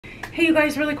Hey you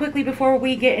guys, really quickly before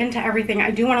we get into everything,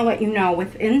 I do want to let you know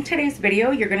within today's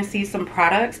video you're going to see some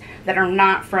products that are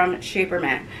not from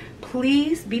Shapermint.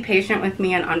 Please be patient with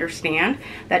me and understand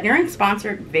that during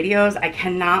sponsored videos I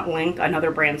cannot link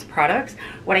another brand's products.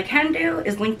 What I can do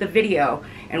is link the video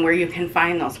and where you can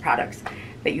find those products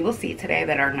that you will see today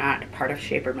that are not part of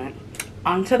Shapermint.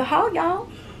 On to the haul, y'all.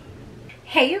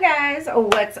 Hey you guys,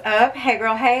 what's up? Hey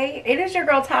girl, hey, it is your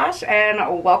girl Tosh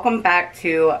and welcome back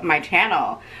to my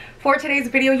channel. For today's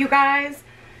video, you guys,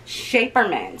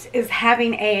 Shapermint is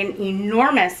having an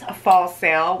enormous fall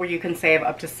sale where you can save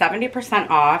up to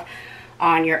 70% off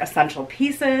on your essential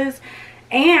pieces,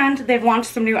 and they've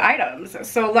launched some new items.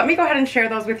 So let me go ahead and share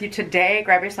those with you today.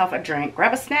 Grab yourself a drink,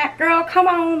 grab a snack, girl, come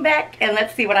on back, and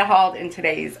let's see what I hauled in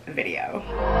today's video.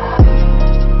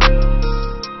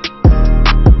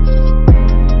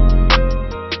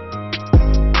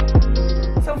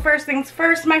 First things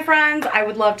first, my friends, I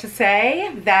would love to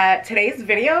say that today's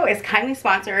video is kindly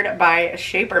sponsored by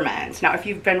Shapermint. Now, if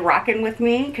you've been rocking with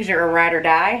me because you're a ride or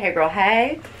die, hey girl,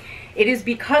 hey, it is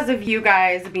because of you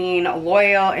guys being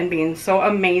loyal and being so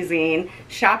amazing,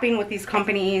 shopping with these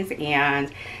companies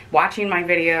and watching my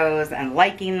videos and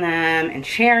liking them and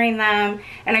sharing them.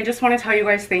 And I just want to tell you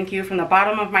guys thank you from the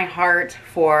bottom of my heart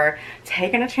for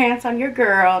taking a chance on your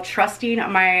girl, trusting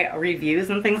my reviews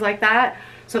and things like that,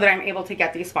 so that I'm able to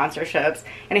get these sponsorships.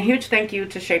 And a huge thank you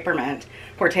to Shapermint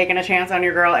for taking a chance on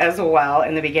your girl as well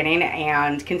in the beginning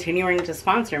and continuing to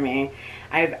sponsor me.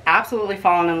 I've absolutely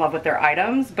fallen in love with their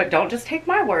items, but don't just take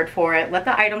my word for it. Let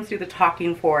the items do the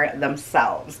talking for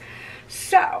themselves.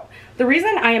 So, the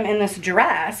reason I am in this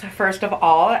dress, first of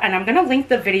all, and I'm gonna link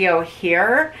the video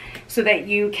here so that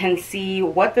you can see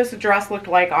what this dress looked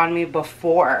like on me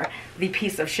before the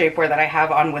piece of shapewear that I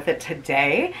have on with it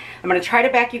today. I'm gonna try to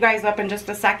back you guys up in just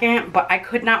a second, but I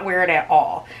could not wear it at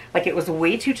all. Like, it was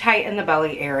way too tight in the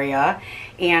belly area.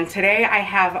 And today I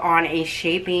have on a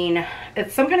shaping,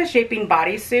 it's some kind of shaping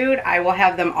bodysuit. I will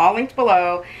have them all linked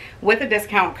below with a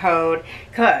discount code,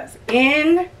 because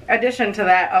in addition to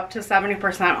that, up to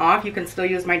 70% off, you can still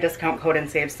use my discount code and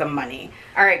save some money.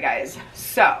 All right guys,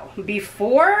 so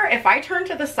before, if I turn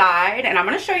to the side, and I'm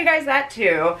gonna show you guys that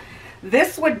too,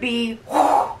 this would be,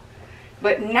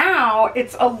 but now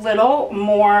it's a little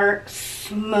more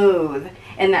smooth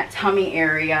in that tummy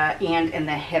area and in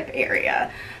the hip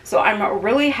area. So I'm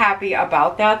really happy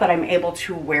about that I'm able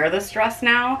to wear this dress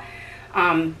now.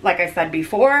 Like I said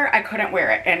before, I couldn't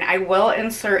wear it, and I will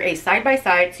insert a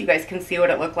side-by-side so you guys can see what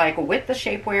it looked like with the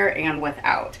shapewear and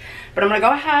without. But I'm gonna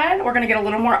go ahead, we're gonna get a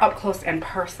little more up close and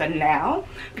person now,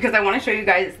 because I want to show you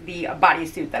guys the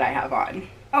bodysuit that I have on.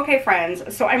 Okay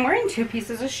friends, so I'm wearing two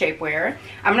pieces of shapewear.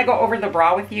 I'm gonna go over the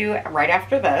bra with you right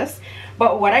after this,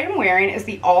 but what I am wearing is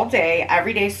the all-day,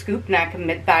 everyday scoop neck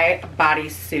mid-thigh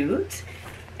bodysuit,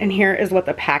 and here is what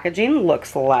the packaging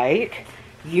looks like.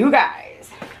 You guys,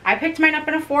 I picked mine up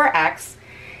in a 4X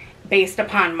based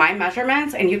upon my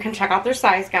measurements, and you can check out their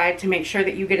size guide to make sure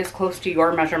that you get as close to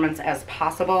your measurements as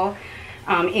possible.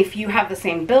 If you have the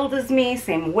same build as me,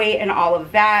 same weight and all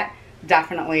of that,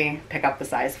 definitely pick up the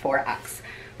size 4X.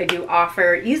 They do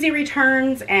offer easy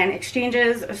returns and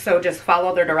exchanges, so just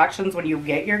follow their directions when you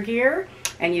get your gear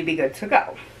and you'd be good to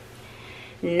go.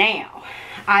 Now,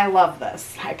 I love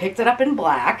this. I picked it up in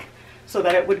black so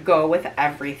that it would go with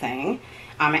everything.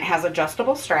 It has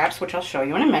adjustable straps, which I'll show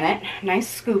you in a minute. Nice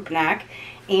scoop neck,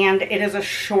 and it is a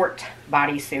short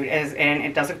bodysuit, as in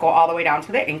it doesn't go all the way down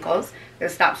to the ankles. It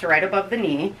stops right above the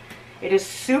knee. It is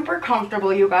super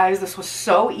comfortable, you guys. This was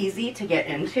so easy to get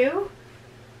into.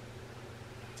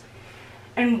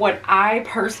 And what I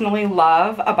personally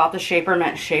love about the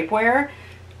Shapermint shapewear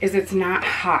is it's not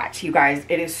hot, you guys.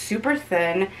 It is super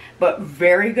thin, but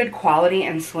very good quality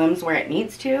and slims where it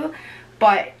needs to.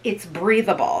 But it's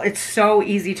breathable. It's so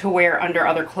easy to wear under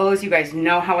other clothes. You guys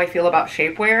know how I feel about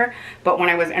shapewear, but when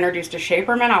I was introduced to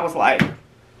Shapermint, I was like,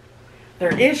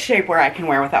 there is shapewear I can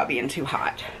wear without being too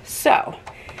hot. So,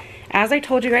 as I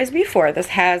told you guys before, this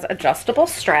has adjustable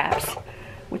straps,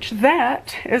 which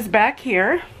that is back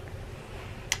here.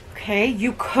 Okay,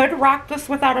 you could rock this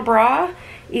without a bra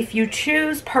if you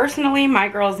choose. Personally, my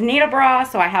girls need a bra,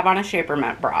 so I have on a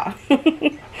Shapermint bra.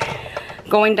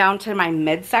 Going down to my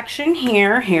midsection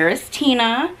here is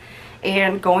Tina,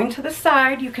 and going to the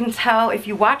side, you can tell if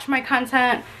you watch my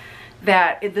content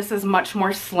that this is much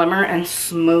more slimmer and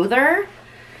smoother.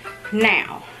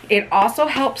 Now, it also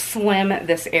helps slim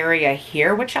this area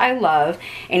here, which I love,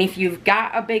 and if you've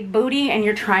got a big booty and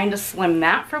you're trying to slim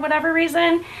that for whatever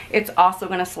reason, it's also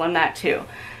going to slim that too.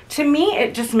 To me,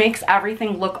 it just makes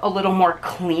everything look a little more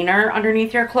cleaner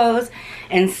underneath your clothes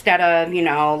instead of, you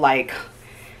know, like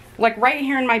like right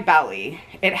here in my belly,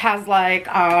 it has like,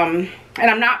 and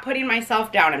I'm not putting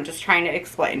myself down, I'm just trying to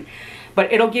explain.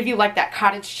 But it'll give you like that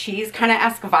cottage cheese kind of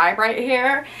esque vibe right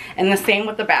here. And the same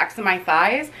with the backs of my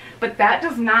thighs. But that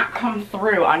does not come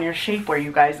through on your shapewear,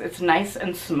 you guys. It's nice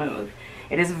and smooth.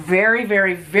 It is very,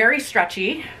 very, very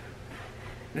stretchy.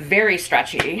 Very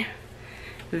stretchy.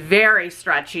 Very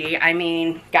stretchy. I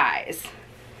mean, guys.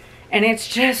 And it's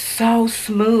just so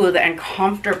smooth and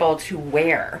comfortable to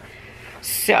wear.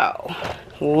 So,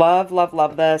 love, love,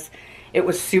 love this. It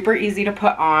was super easy to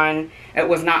put on. It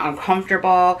was not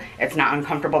uncomfortable. It's not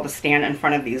uncomfortable to stand in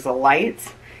front of these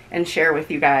lights and share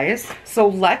with you guys. So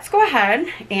let's go ahead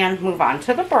and move on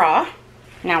to the bra.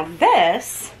 Now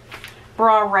this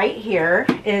bra right here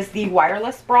is the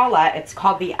wireless bralette. It's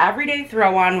called the Everyday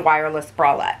Throw-On Wireless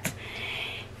Bralette.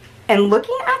 And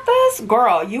looking at this,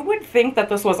 girl, you would think that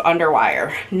this was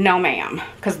underwire. No ma'am,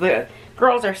 because the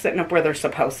girls are sitting up where they're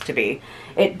supposed to be.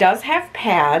 It does have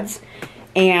pads.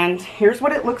 And here's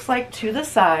what it looks like to the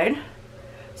side.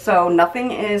 So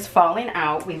nothing is falling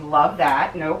out. We love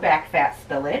that. No back fat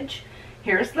spillage.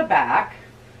 Here's the back.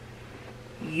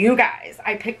 You guys,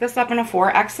 I picked this up in a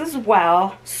 4X as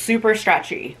well. Super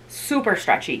stretchy. Super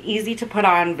stretchy. Easy to put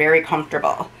on. Very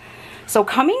comfortable. So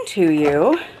coming to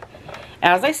you,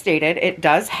 as I stated, it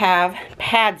does have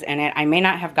pads in it. I may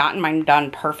not have gotten mine done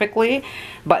perfectly,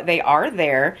 but they are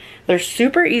there. They're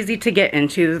super easy to get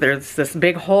into. There's this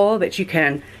big hole that you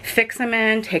can fix them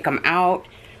in, take them out,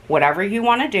 whatever you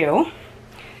want to do.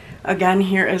 Again,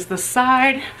 here is the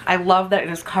side. I love that it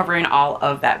is covering all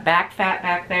of that back fat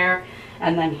back there.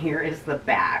 And then here is the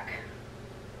back.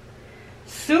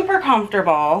 Super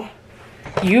comfortable.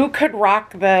 You could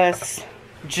rock this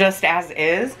just as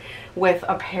is with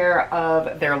a pair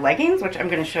of their leggings, which I'm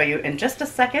going to show you in just a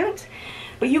second.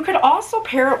 But you could also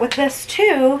pair it with this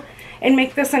too and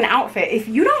make this an outfit. If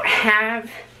you don't have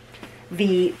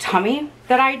the tummy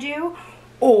that I do,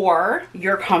 or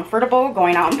you're comfortable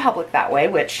going out in public that way,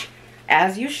 which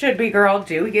as you should be, girl,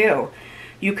 do you.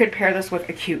 You could pair this with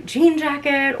a cute jean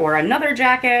jacket or another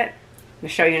jacket. I'll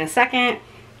show you in a second.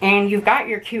 And you've got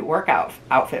your cute workout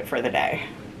outfit for the day.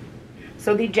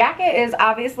 So the jacket is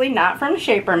obviously not from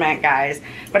Shapermint, guys,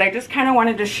 but I just kind of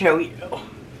wanted to show you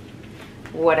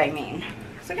what I mean.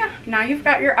 So yeah, now you've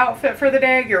got your outfit for the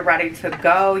day. You're ready to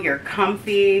go. You're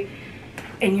comfy,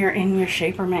 and you're in your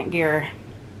Shapermint gear.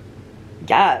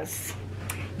 Yes.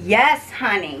 Yes,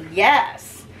 honey.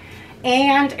 Yes.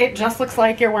 And it just looks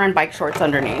like you're wearing bike shorts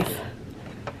underneath.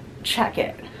 Check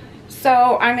it.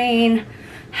 So, I mean,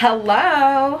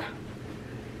 hello.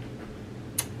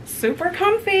 Super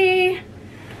comfy.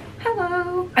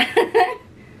 Hello.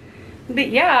 But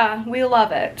yeah, we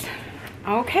love it.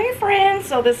 Okay, friends,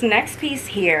 so this next piece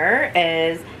here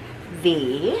is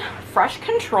the Fresh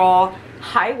Control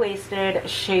high-waisted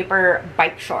Shaper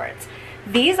bike shorts.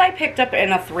 These I picked up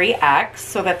in a 3X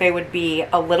so that they would be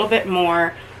a little bit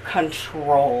more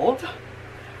controlled.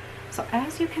 So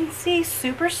as you can see,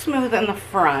 super smooth in the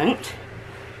front.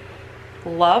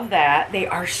 Love that. They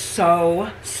are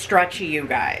so stretchy, you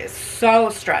guys. So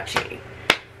stretchy.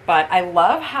 But I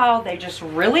love how they just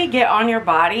really get on your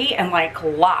body and like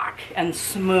lock and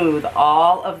smooth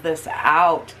all of this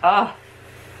out. Oh,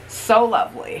 so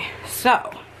lovely.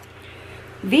 So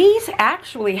these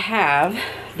actually have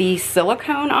the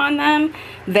silicone on them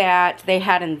that they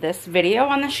had in this video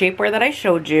on the shapewear that I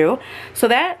showed you. So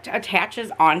that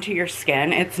attaches onto your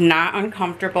skin. It's not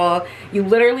uncomfortable. You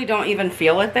literally don't even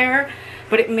feel it there,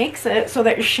 but it makes it so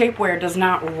that your shapewear does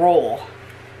not roll.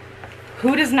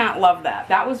 Who does not love that?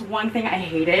 That was one thing I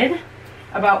hated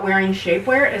about wearing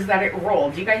shapewear, is that it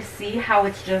rolled. Do you guys see how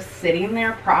it's just sitting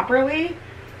there properly?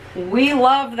 We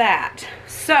love that.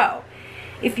 So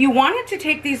if you wanted to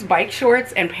take these bike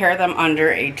shorts and pair them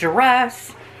under a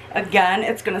dress, again,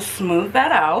 it's gonna smooth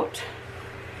that out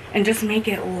and just make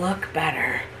it look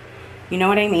better. You know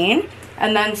what I mean?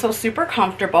 And then so super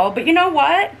comfortable, but you know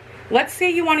what? Let's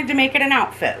say you wanted to make it an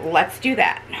outfit. Let's do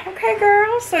that. Okay,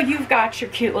 girls, so you've got your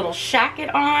cute little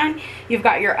shacket on, you've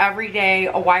got your everyday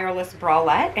wireless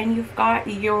bralette, and you've got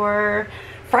your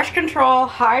Fresh Control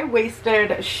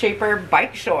high-waisted Shaper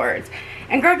bike shorts.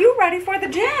 And girl, you ready for the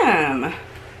gym?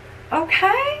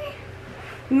 Okay?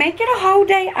 Make it a whole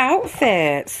day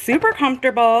outfit. Super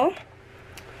comfortable,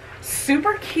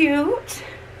 super cute,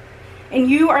 and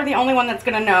you are the only one that's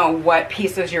gonna know what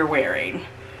pieces you're wearing.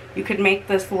 You could make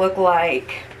this look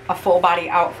like a full body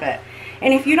outfit.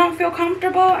 And if you don't feel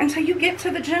comfortable until you get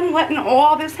to the gym letting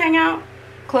all this hang out,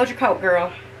 close your coat,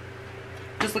 girl.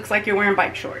 Just looks like you're wearing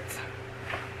bike shorts.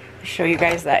 I'll show you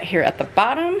guys that here at the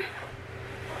bottom.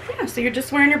 Yeah, so you're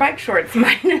just wearing your bike shorts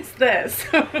minus this.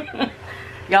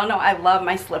 Y'all know I love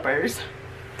my slippers.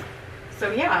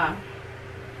 So yeah.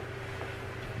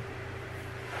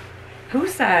 Who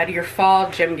said your fall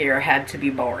gym gear had to be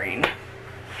boring?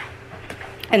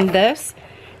 And this,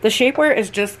 the shapewear is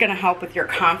just gonna help with your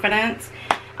confidence,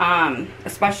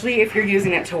 especially if you're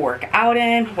using it to work out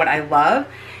in. What I love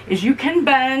is you can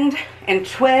bend and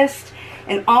twist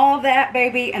and all of that,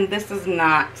 baby, and this is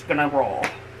not gonna roll.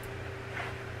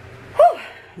 Whew,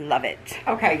 love it.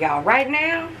 Okay, y'all, right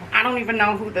now, I don't even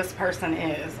know who this person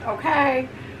is, okay?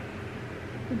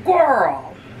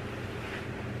 Girl,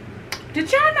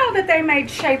 did y'all know that they made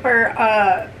Shaper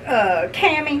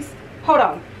camis? Hold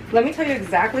on, let me tell you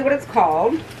exactly what it's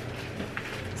called.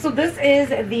 So this is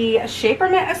the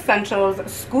Shapermint Essentials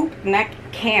Scoop Neck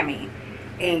Cami.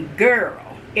 And girl,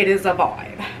 it is a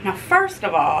vibe. Now, first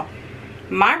of all,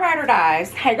 my ride or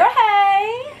dies, hey girl,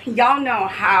 hey, y'all know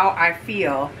how I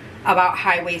feel about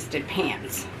high-waisted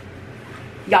pants.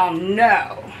 Y'all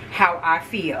know how I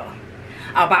feel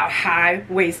about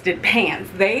high-waisted pants.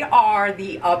 They are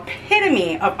the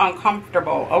epitome of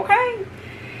uncomfortable, okay?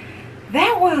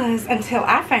 That was until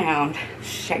I found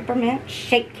Shapermint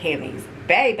Shape Camis,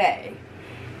 baby.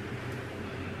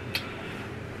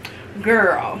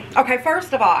 Girl. Okay,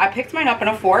 first of all, I picked mine up in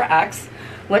a 4X.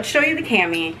 Let's show you the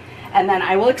cami, and then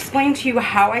I will explain to you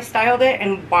how I styled it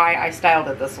and why I styled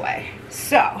it this way.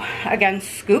 So, again,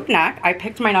 scoop neck. I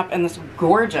picked mine up in this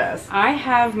gorgeous. I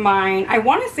have mine, I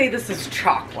want to say this is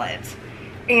chocolate.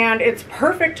 And it's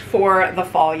perfect for the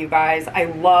fall, you guys. I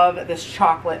love this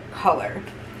chocolate color.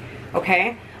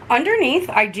 Okay? Underneath,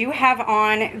 I do have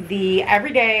on the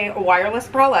everyday wireless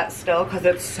bralette still because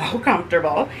it's so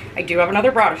comfortable. I do have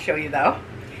another bra to show you though.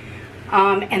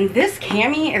 And this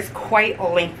cami is quite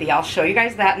lengthy. I'll show you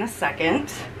guys that in a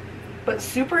second. But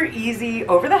super easy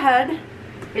over the head.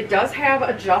 It does have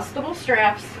adjustable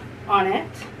straps on it.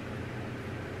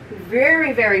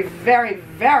 Very, very, very,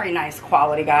 very nice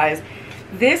quality, guys.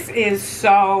 This is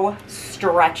so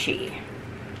stretchy.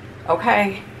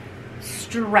 Okay?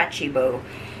 Stretchy, boo.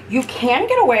 You can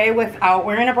get away without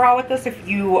wearing a bra with this if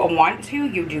you want to.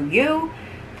 You do you.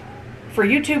 For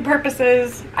YouTube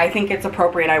purposes, I think it's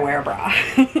appropriate I wear a bra.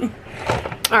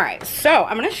 Alright, so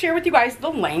I'm going to share with you guys the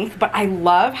length, but I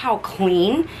love how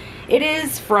clean it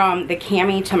is from the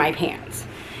cami to my pants.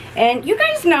 And you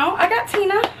guys know, I got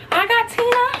Tina,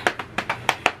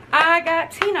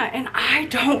 and I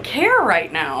don't care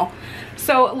right now.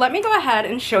 So let me go ahead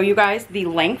and show you guys the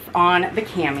length on the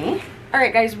cami.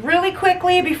 Alright guys, really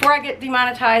quickly before I get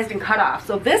demonetized and cut off.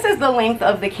 So this is the length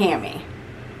of the cami.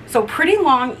 So pretty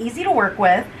long, easy to work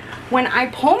with. When I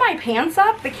pull my pants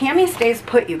up, the cami stays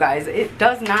put, you guys. It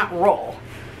does not roll.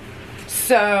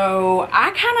 So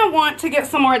I kind of want to get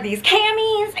some more of these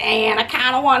camis, and I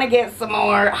kind of want to get some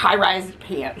more high-rise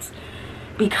pants.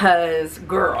 Because,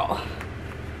 girl,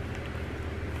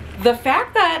 the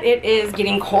fact that it is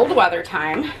getting cold weather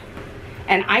time,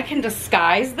 and I can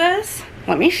disguise this,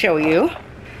 let me show you.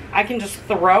 I can just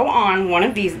throw on one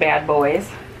of these bad boys.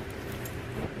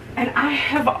 And I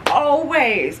have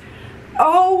always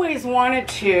wanted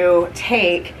to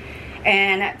take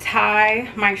and tie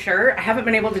my shirt. I haven't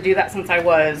been able to do that since I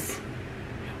was,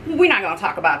 we're not going to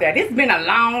talk about that. It's been a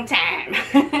long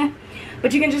time.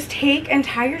 But you can just take and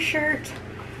tie your shirt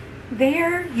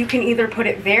there. You can either put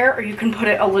it there or you can put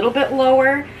it a little bit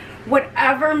lower.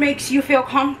 Whatever makes you feel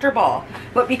comfortable.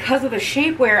 But because of the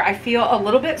shapewear, I feel a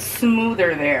little bit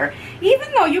smoother there.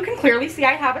 Even though you can clearly see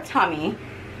I have a tummy.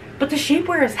 But the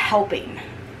shapewear is helping,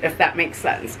 if that makes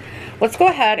sense. Let's go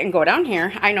ahead and go down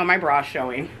here. I know my bra's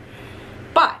showing.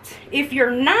 But if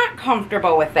you're not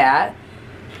comfortable with that,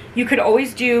 you could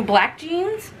always do black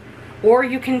jeans, or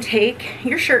you can take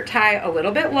your shirt tie a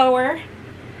little bit lower,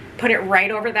 put it right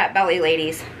over that belly,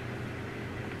 ladies.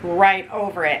 Right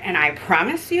over it. And I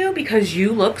promise you, because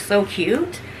you look so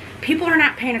cute, people are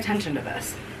not paying attention to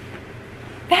this.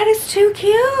 That is too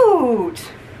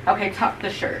cute. Okay, tuck the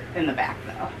shirt in the back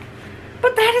though.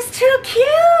 But that is too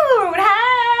cute,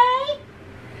 hey?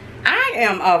 I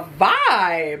am a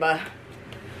vibe.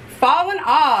 Falling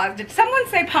off. Did someone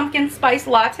say pumpkin spice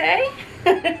latte?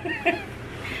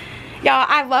 Y'all,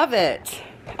 I love it.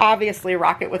 Obviously,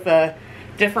 rock it with a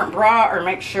different bra or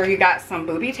make sure you got some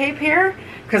booby tape here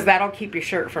because that'll keep your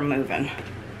shirt from moving.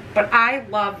 But I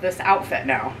love this outfit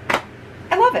now.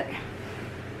 I love it.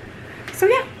 So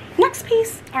yeah, next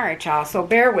piece. All right, y'all, so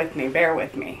bear with me, bear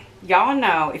with me. Y'all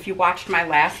know, if you watched my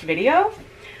last video,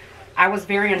 I was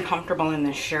very uncomfortable in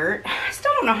this shirt. I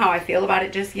still don't know how I feel about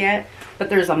it just yet,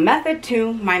 but there's a method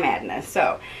to my madness.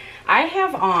 So I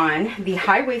have on the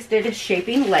high-waisted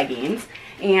shaping leggings,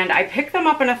 and I picked them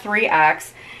up in a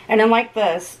 3X, And then like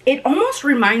this, it almost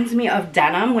reminds me of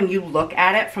denim when you look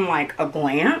at it from like a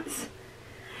glance.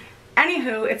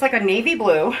 Anywho, it's like a navy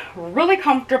blue, really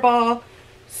comfortable,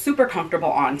 super comfortable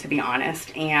on, to be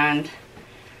honest. And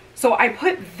so I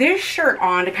put this shirt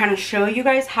on to kind of show you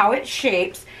guys how it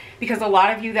shapes, because a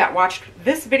lot of you that watched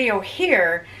this video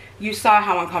here, you saw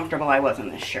how uncomfortable I was in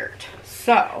this shirt.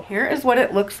 So here is what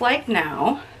it looks like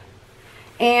now.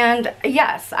 And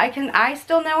yes, I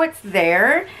still know it's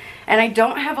there, and I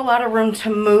don't have a lot of room to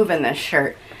move in this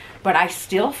shirt, but I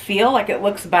still feel like it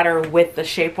looks better with the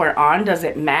shapewear on. Does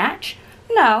it match?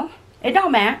 No, it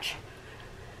don't match,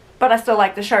 but I still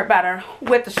like the shirt better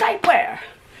with the shapewear.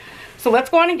 So let's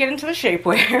go on and get into the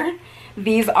shapewear.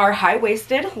 These are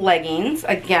high-waisted leggings.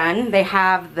 Again, they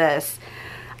have this,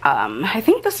 I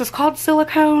think this is called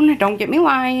silicone. Don't get me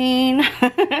lying.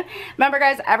 Remember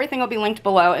guys, everything will be linked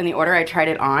below in the order I tried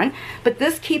it on. But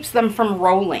this keeps them from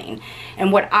rolling.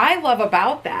 And what I love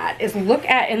about that is look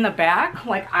at in the back,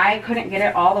 like I couldn't get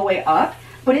it all the way up,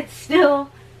 but it's still,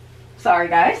 sorry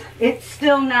guys, it's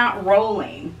still not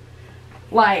rolling.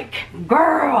 Like,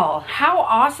 girl, how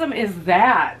awesome is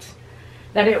that?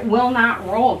 That it will not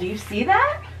roll. Do you see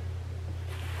that?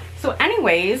 So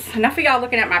anyways, enough of y'all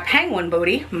looking at my penguin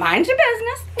booty. Mind your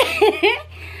business.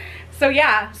 So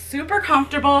yeah, super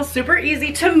comfortable, super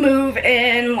easy to move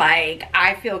in. Like,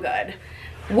 I feel good.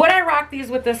 Would I rock these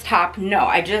with this top? No,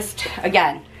 I just,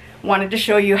 again, wanted to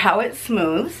show you how it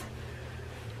smooths.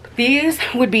 These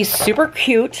would be super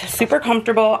cute, super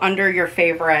comfortable under your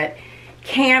favorite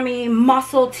cami,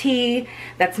 muscle tee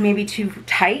that's maybe too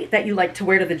tight that you like to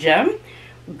wear to the gym.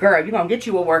 Girl, you're gonna get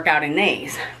you a workout in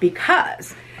these,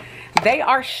 because they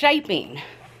are shaping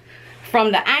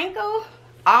from the ankle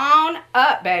on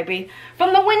up, baby.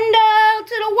 From the window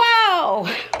to the wall.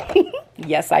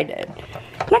 Yes, I did.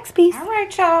 Next piece. All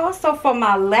right, y'all. So for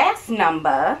my last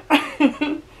number,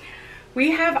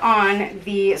 we have on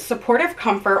the Supportive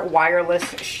Comfort Wireless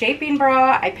Shaping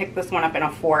Bra. I picked this one up in a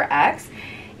 4X.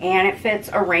 And it fits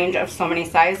a range of so many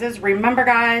sizes. Remember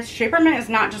guys, Shapermint is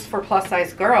not just for plus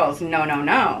size girls. No, no,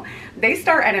 no. They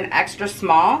start at an extra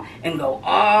small and go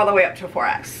all the way up to a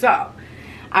 4X. So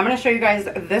I'm gonna show you guys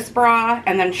this bra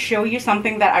and then show you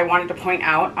something that I wanted to point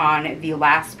out on the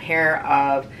last pair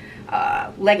of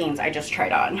leggings I just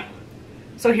tried on.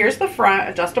 So here's the front,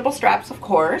 adjustable straps of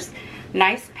course.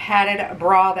 Nice padded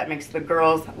bra that makes the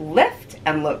girls lift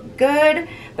and look good.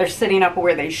 They're sitting up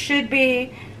where they should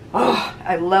be. Oh,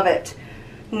 I love it.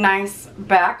 Nice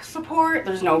back support.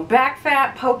 There's no back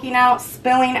fat poking out,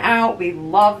 spilling out. We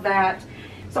love that.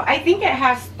 So I think it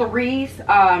has 3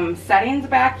 settings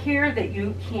back here that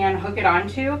you can hook it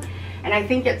onto. And I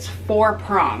think it's 4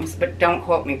 prongs, but don't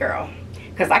quote me, girl,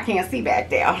 because I can't see back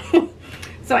there.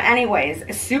 So anyways,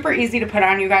 it's super easy to put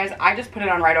on, you guys. I just put it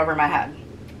on right over my head.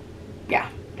 Yeah,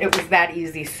 it was that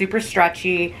easy. Super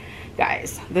stretchy.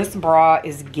 Guys, this bra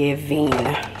is giving.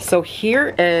 So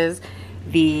here is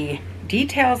the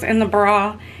details in the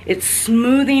bra. It's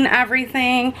smoothing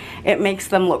everything. It makes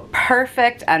them look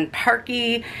perfect and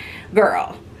perky.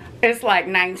 Girl, it's like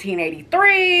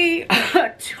 1983,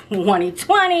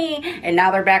 2020, and now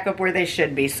they're back up where they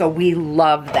should be. So we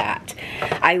love that.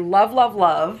 I love, love,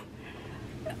 love.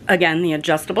 Again, the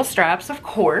adjustable straps, of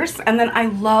course. And then I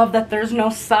love that there's no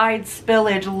side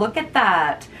spillage. Look at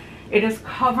that. It is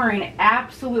covering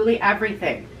absolutely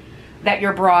everything that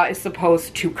your bra is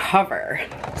supposed to cover.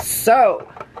 So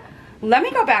let me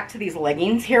go back to these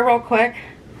leggings here real quick,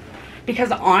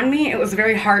 because on me it was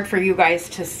very hard for you guys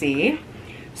to see.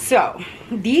 So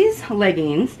these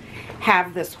leggings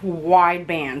have this wide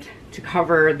band to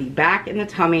cover the back and the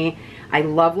tummy. I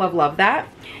love, love, love that.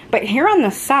 But here on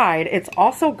the side, it's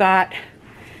also got,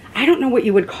 I don't know what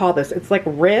you would call this. It's like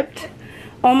ribbed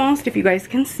almost, if you guys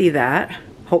can see that.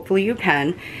 Hopefully you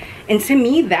can. And to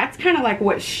me, that's kind of like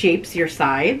what shapes your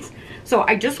sides. So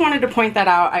I just wanted to point that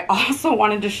out. I also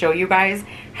wanted to show you guys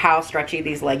how stretchy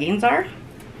these leggings are,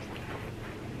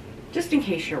 just in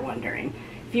case you're wondering.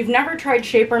 If you've never tried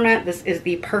Shapermint, this is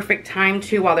the perfect time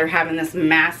to, while they're having this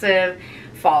massive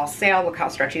fall sale. Look how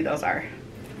stretchy those are.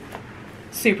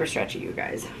 Super stretchy, you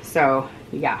guys. So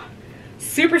yeah,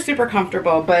 super, super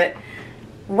comfortable. But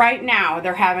right now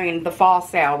they're having the fall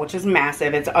sale, which is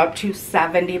massive. It's up to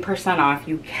 70% off.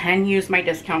 You can use my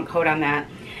discount code on that.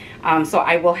 So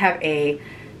I will have a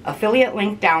affiliate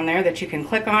link down there that you can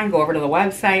click on, go over to the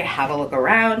website, have a look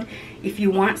around. If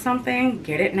you want something,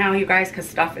 get it now, you guys, because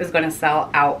stuff is going to sell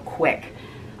out quick.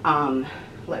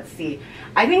 Let's see.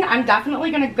 I think I'm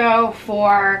definitely going to go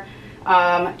for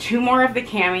 2 more of the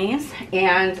camis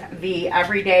and the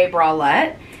everyday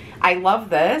bralette. I love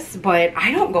this, but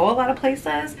I don't go a lot of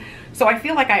places, so I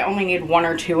feel like I only need 1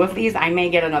 or 2 of these. I may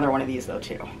get another one of these though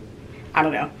too. I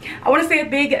don't know. I want to say a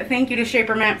big thank you to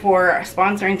Shapermint for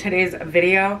sponsoring today's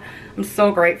video. I'm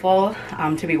so grateful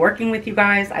to be working with you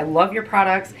guys. I love your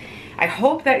products. I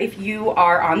hope that if you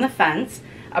are on the fence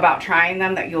about trying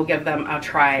them, that you'll give them a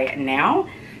try now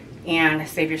and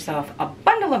save yourself a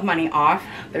bundle of money off.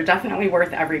 They're definitely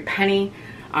worth every penny.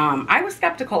 I was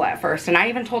skeptical at first, and I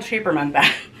even told Shapermint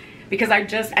that because I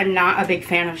just am not a big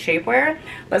fan of shapewear,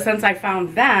 but since I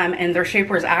found them and their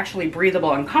shapewear is actually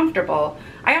breathable and comfortable,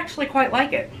 I actually quite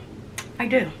like it. I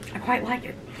do. I quite like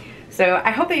it. So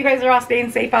I hope that you guys are all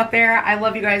staying safe out there. I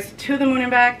love you guys to the moon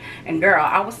and back, and girl,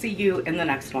 I will see you in the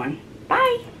next one.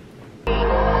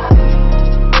 Bye.